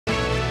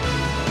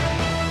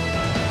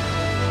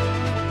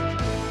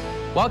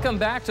Welcome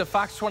back to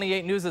Fox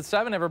 28 News at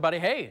 7, everybody.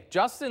 Hey,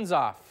 Justin's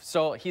off,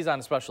 so he's on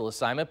a special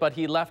assignment, but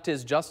he left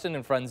his Justin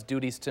and Friends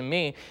duties to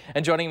me.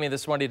 And joining me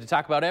this morning to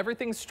talk about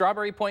everything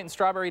Strawberry Point and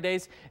Strawberry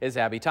Days is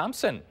Abbie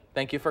Thompson.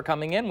 Thank you for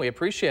coming in. We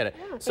appreciate it.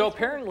 Yeah, so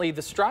apparently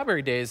the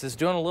Strawberry Days is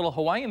doing a little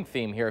Hawaiian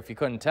theme here, if you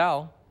couldn't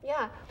tell.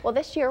 Yeah, well,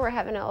 this year we're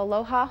having an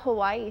Aloha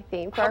Hawaii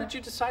theme. How did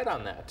you decide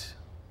on that?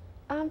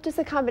 Just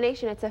a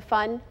combination. It's a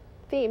fun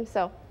theme,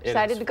 so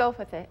decided to go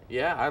with it.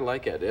 Yeah, I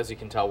like it. As you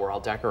can tell, we're all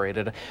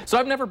decorated. So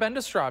I've never been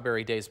to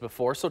Strawberry Days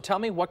before, so tell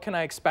me, what can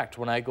I expect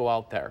when I go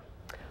out there?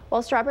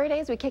 Well, Strawberry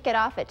Days, we kick it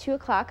off at 2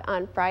 o'clock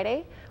on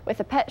Friday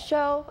with a pet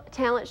show, a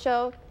talent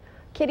show,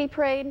 kitty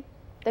parade.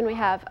 Then we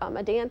have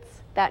a dance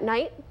that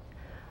night.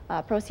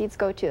 Proceeds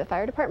go to the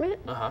fire department.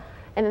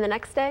 And then the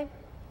next day,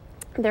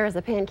 there is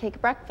a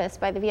pancake breakfast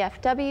by the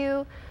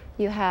VFW.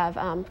 You have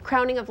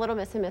crowning of Little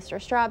Miss and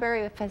Mr.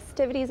 Strawberry with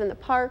festivities in the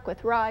park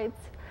with rides.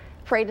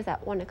 Parade is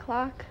at 1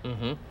 o'clock.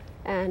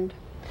 And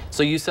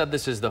so you said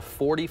this is the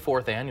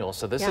 44th annual,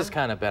 so this has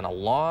kind of been a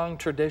long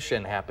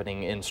tradition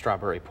happening in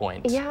Strawberry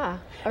Point. Yeah.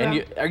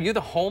 And are you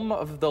the home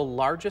of the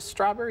largest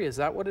strawberry? Is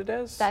that what it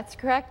is? That's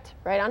correct.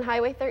 Right on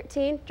Highway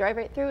 13. Drive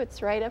right through.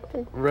 It's right up.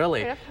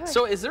 Really? Right up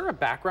so is there a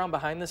background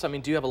behind this? I mean,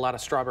 do you have a lot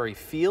of strawberry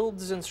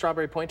fields in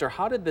Strawberry Point, or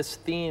how did this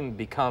theme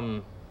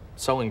become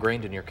so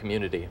ingrained in your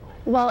community?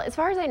 Well, as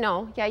far as I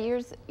know, yeah,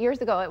 years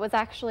ago, it was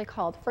actually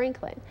called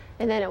Franklin,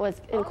 and then it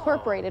was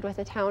incorporated with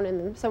a town,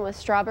 and some was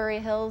Strawberry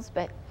Hills,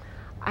 but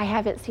I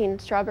haven't seen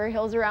Strawberry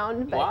Hills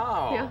around. But,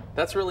 wow, yeah.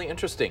 That's really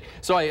interesting.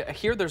 So I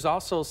hear there's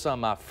also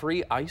some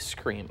free ice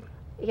cream.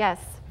 Yes,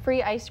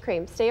 free ice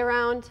cream. Stay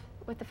around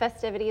with the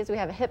festivities. We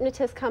have a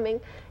hypnotist coming,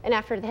 and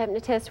after the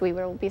hypnotist, we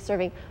will be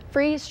serving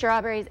free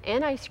strawberries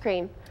and ice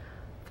cream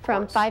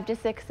from 5 to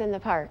 6 in the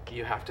park.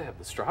 You have to have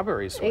the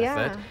strawberries with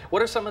it.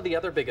 What are some of the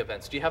other big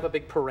events? Do you have a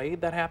big parade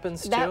that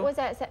happens too?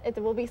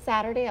 It will be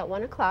Saturday at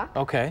 1 o'clock.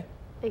 Okay.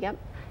 Yep.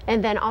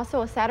 And then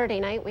also a Saturday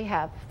night we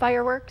have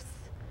fireworks.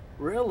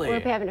 Really? We'll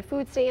be having a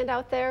food stand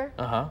out there.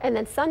 And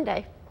then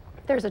Sunday,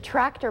 there's a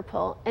tractor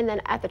pull, and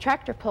then at the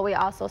tractor pull we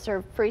also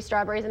serve free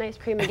strawberries and ice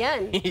cream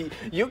again.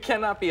 You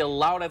cannot be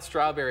allowed at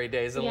Strawberry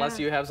Days unless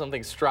you have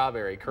something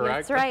strawberry,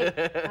 correct? That's right.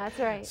 That's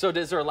right. So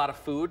is there a lot of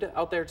food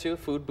out there too?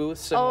 Food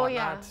booths and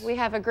whatnot? Yeah, we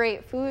have a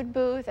great food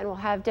booth, and we'll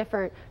have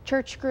different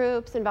church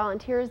groups and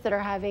volunteers that are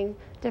having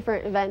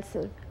different events.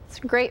 And it's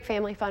great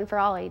family fun for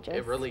all ages.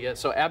 It really is.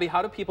 So Abbie,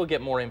 how do people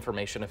get more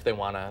information if they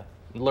want to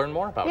learn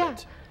more about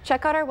it?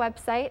 Check out our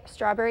website,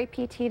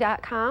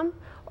 strawberrypt.com,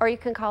 or you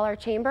can call our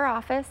chamber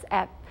office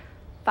at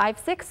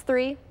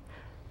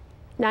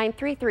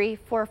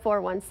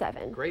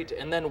 563-933-4417. Great.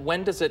 And then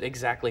when does it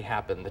exactly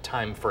happen, the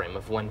time frame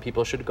of when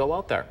people should go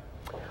out there?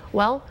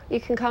 Well,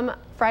 you can come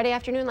Friday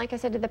afternoon, like I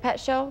said, to the pet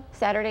show.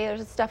 Saturday,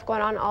 there's stuff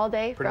going on all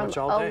day, from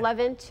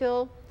 11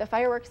 till the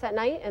fireworks at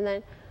night, and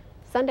then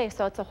Sunday,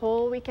 so it's a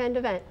whole weekend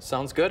event.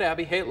 Sounds good,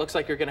 Abbie. Hey, it looks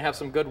like you're going to have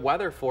some good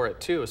weather for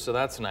it, too, so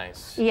that's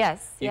nice.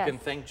 Yes, You can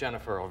thank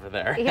Jennifer over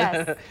there.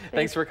 Yes.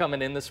 Thanks for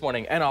coming in this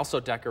morning and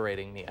also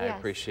decorating me. I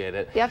appreciate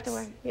it. You have to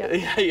wear it.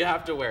 Yeah, you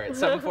have to wear it.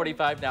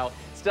 7:45 now.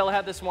 Still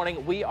ahead this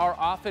morning, we are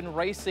off and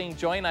racing.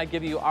 Joy and I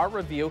give you our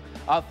review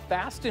of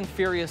Fast and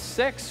Furious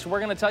 6. We're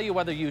going to tell you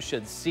whether you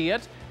should see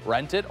it,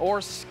 rent it, or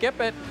skip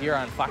it here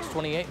on Fox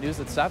 28 News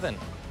at 7.